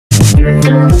What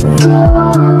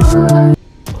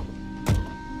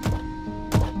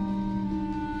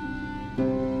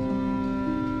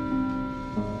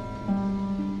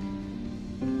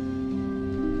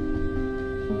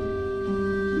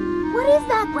is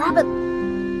that rabbit?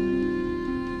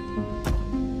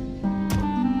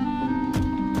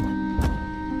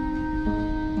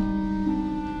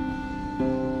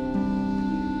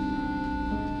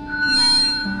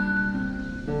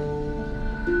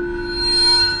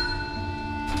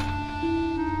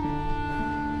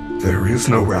 There is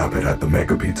no rabbit at the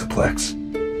Mega Pizzaplex.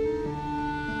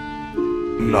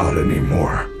 Not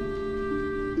anymore.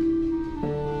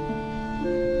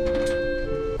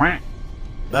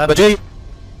 Baba G.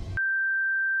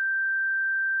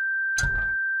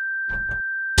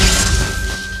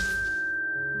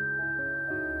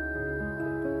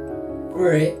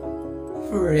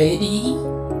 Freddy?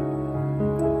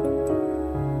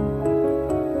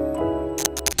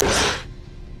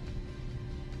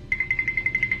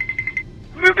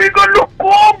 ¡Me pican los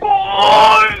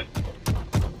cocos!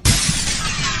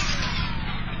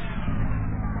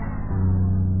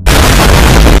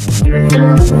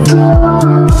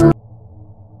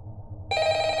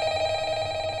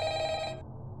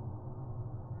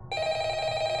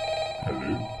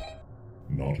 Hello?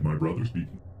 Not my brother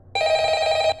speaking.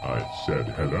 I said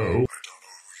hello.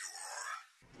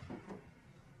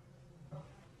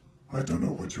 I don't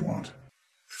know what you want.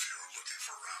 If you're looking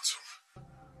for ransom,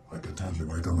 I can tell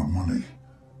you I don't have money.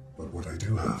 But what I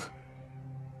do have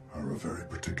are a very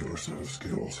particular set of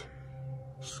skills.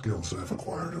 Skills I've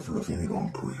acquired over a very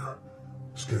long career.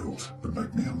 Skills that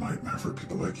make me a nightmare for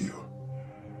people like you.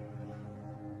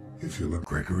 If you let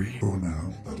Gregory? go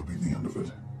now, that'll be the end of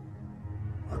it.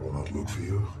 I will not look for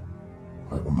you.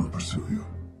 I will not pursue you.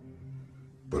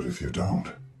 But if you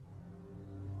don't,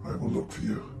 I will look for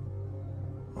you.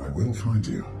 I will find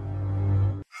you.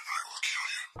 And I will kill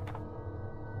you.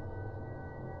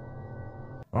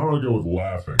 I'm gonna go with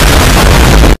laughing.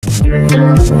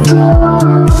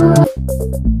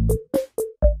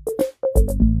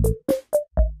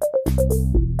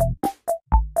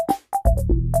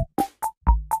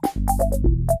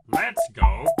 Let's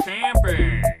go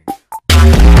camping.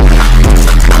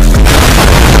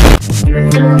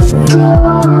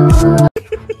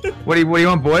 What do you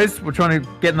want, boys? We're trying to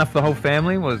get enough for the whole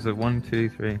family. What is it? 1, 2,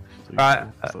 3. Alright,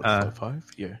 5?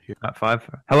 Yeah, here. 5.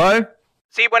 Hello?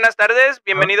 Sí, buenas tardes.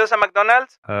 Bienvenidos a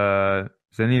McDonald's.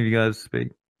 Does any of you guys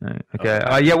speak? No. Okay.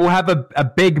 Yeah, we'll have a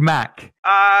Big Mac.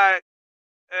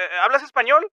 ¿Hablas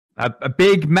español? A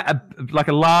big like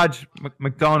a large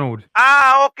McDonald.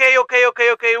 Ah, okay.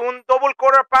 Un double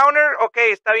quarter pounder.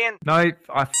 Okay, está bien. No, I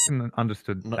fucking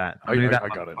understood that. I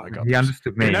got it. He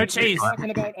understood me. No cheese.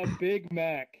 Talking about a Big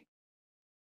Mac.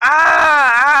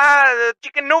 The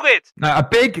chicken nuggets. No, a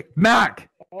Big Mac.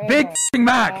 Big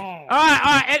Mac. All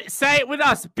right. Say it with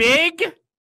us. Big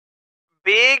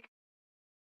Big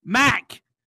Mac.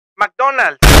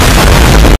 McDonald's.